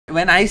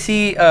When I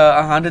see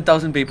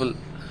 100,000 people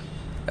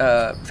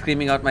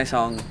screaming out my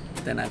song,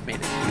 then I've made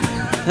it.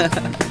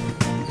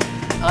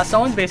 Our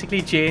sound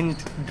basically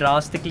changed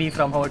drastically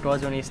from how it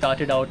was when we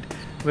started out.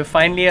 We've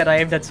finally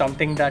arrived at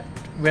something that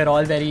we're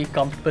all very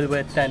comfortable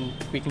with, and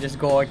we can just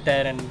go out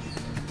there and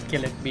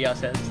kill it, be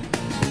ourselves.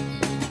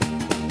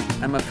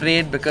 I'm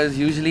afraid because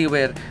usually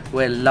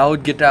we're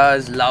loud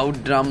guitars,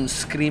 loud drums,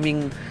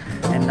 screaming,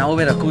 and now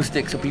we're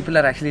acoustic, so people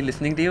are actually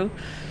listening to you.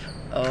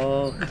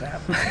 Oh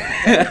crap.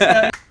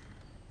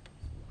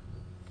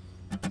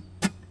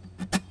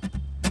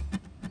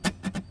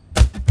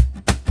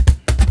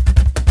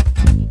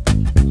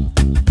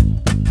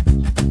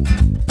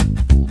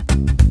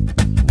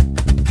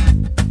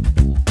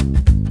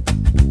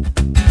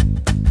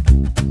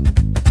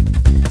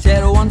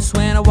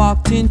 When I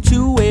walked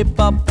into a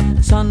pub,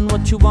 son,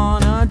 what you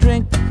wanna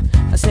drink?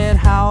 I said,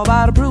 how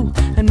about a brew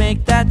and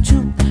make that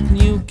two,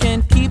 and you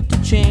can keep the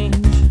change.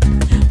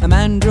 A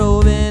man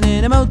drove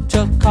in a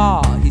motor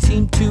car, he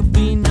seemed to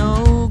be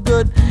no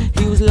good.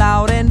 He was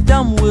loud and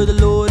dumb with a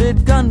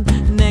loaded gun.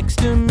 Next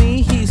to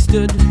me he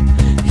stood.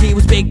 He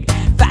was big,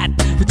 fat,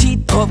 with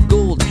teeth of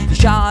gold. He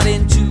shot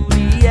into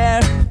the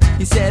air.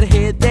 He said,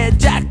 hey there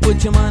Jack,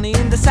 put your money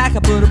in the sack, I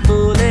put a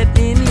bullet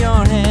in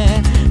your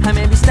head. I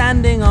may be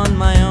standing on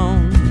my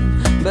own,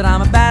 but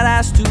I'm a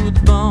badass to the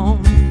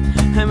bone.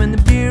 And when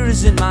the beer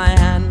is in my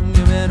hand,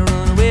 you better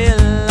run away.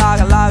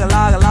 Laga laga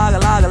laga laga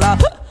laga la,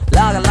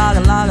 laga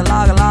laga laga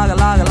laga laga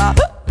laga la,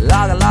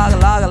 laga laga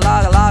laga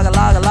laga laga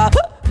laga la,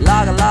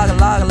 laga laga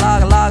laga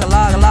laga laga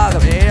laga laga.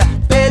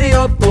 Yeah, petty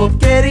up, oh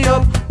petty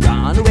up,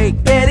 gone away.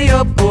 Petty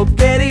up, oh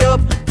petty up,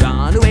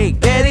 gone away.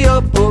 Petty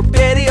up, oh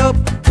petty up,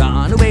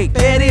 gone away.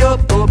 Petty up,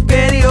 oh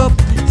petty up.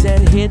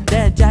 Said, hit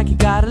that Jack, you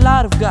got a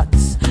lot of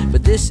guts,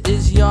 but this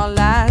is your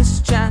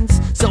last chance.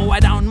 So I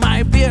downed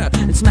my beer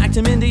and smacked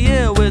him in the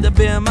ear with a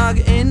beer mug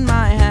in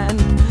my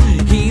hand.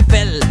 He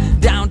fell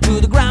down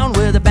to the ground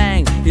with a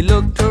bang. He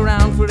looked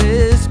around for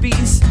his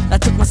piece. I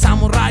took my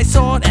samurai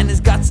sword and his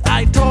guts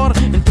I tore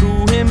and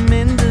threw him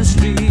in the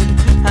street.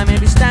 I may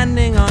be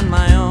standing on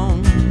my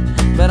own,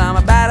 but I'm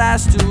a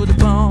badass to the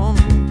bone.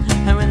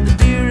 And when the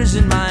beer is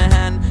in my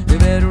hand, you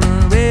better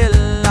run away.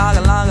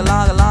 Laga laga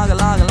laga laga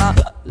laga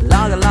laga.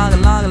 Laga laga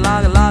laga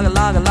laga laga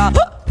laga laga.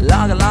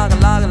 Laga laga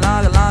laga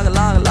laga laga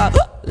laga laga.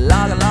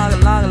 Laga laga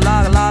laga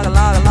laga laga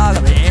laga laga.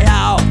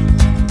 Meow.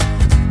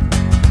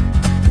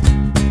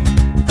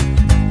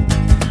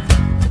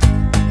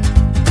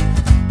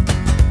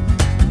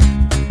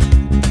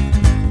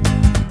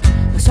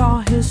 I saw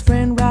his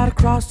friend right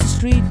across the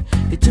street.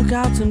 He took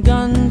out some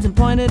guns and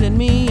pointed at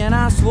me, and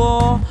I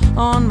swore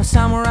on my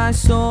samurai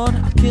sword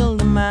I'd kill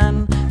the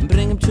man and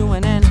bring him to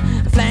an end.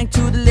 I flanked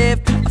to the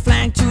left, I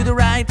flanked to the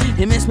right.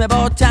 He missed me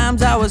both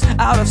times, I was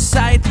out of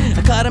sight.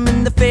 I cut him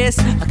in the face,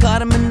 I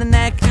cut him in the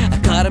neck, I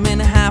cut him in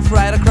half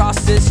right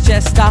across his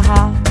chest. Ha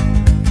ha,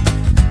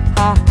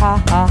 ha ha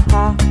ha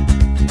ha,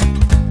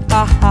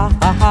 ha ha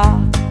ha ha,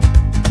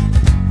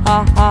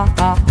 ha ha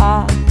ha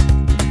ha.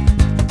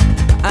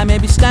 I may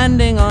be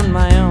standing on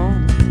my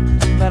own,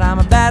 but I'm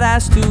a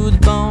badass to the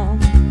bone.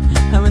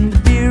 And when the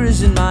beer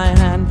is in my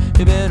hand,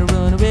 you better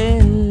run away.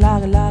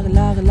 Laga laga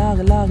laga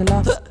laga laga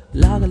laga.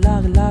 Laga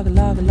laga laga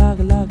laga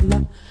laga laga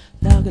laga.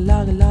 Laga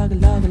laga laga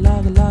laga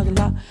laga laga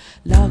laga.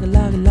 Laga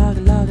laga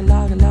laga laga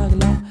laga laga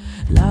laga.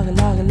 Laga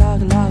laga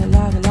laga laga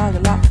laga laga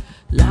laga.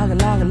 Laga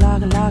laga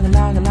laga laga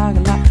laga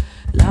laga laga.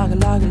 Laga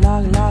laga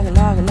laga laga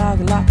laga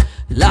laga laga.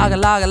 Laga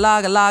laga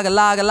laga laga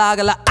laga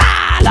laga laga.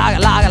 Laga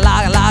laga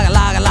laga laga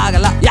laga laga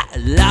laga. Yeah.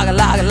 Laga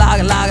laga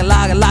laga laga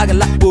laga laga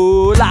laga.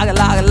 Ooh, laga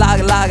laga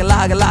laga laga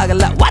laga laga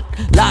laga. What?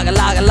 Laga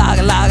laga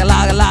laga laga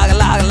laga laga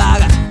laga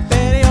laga.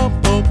 Petty up,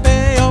 oh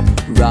petty up.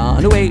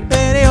 Run away.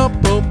 Petty up,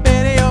 oh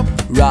petty up.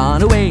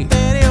 Run away.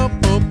 Petty up,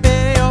 oh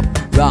petty up.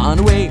 Run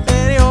away.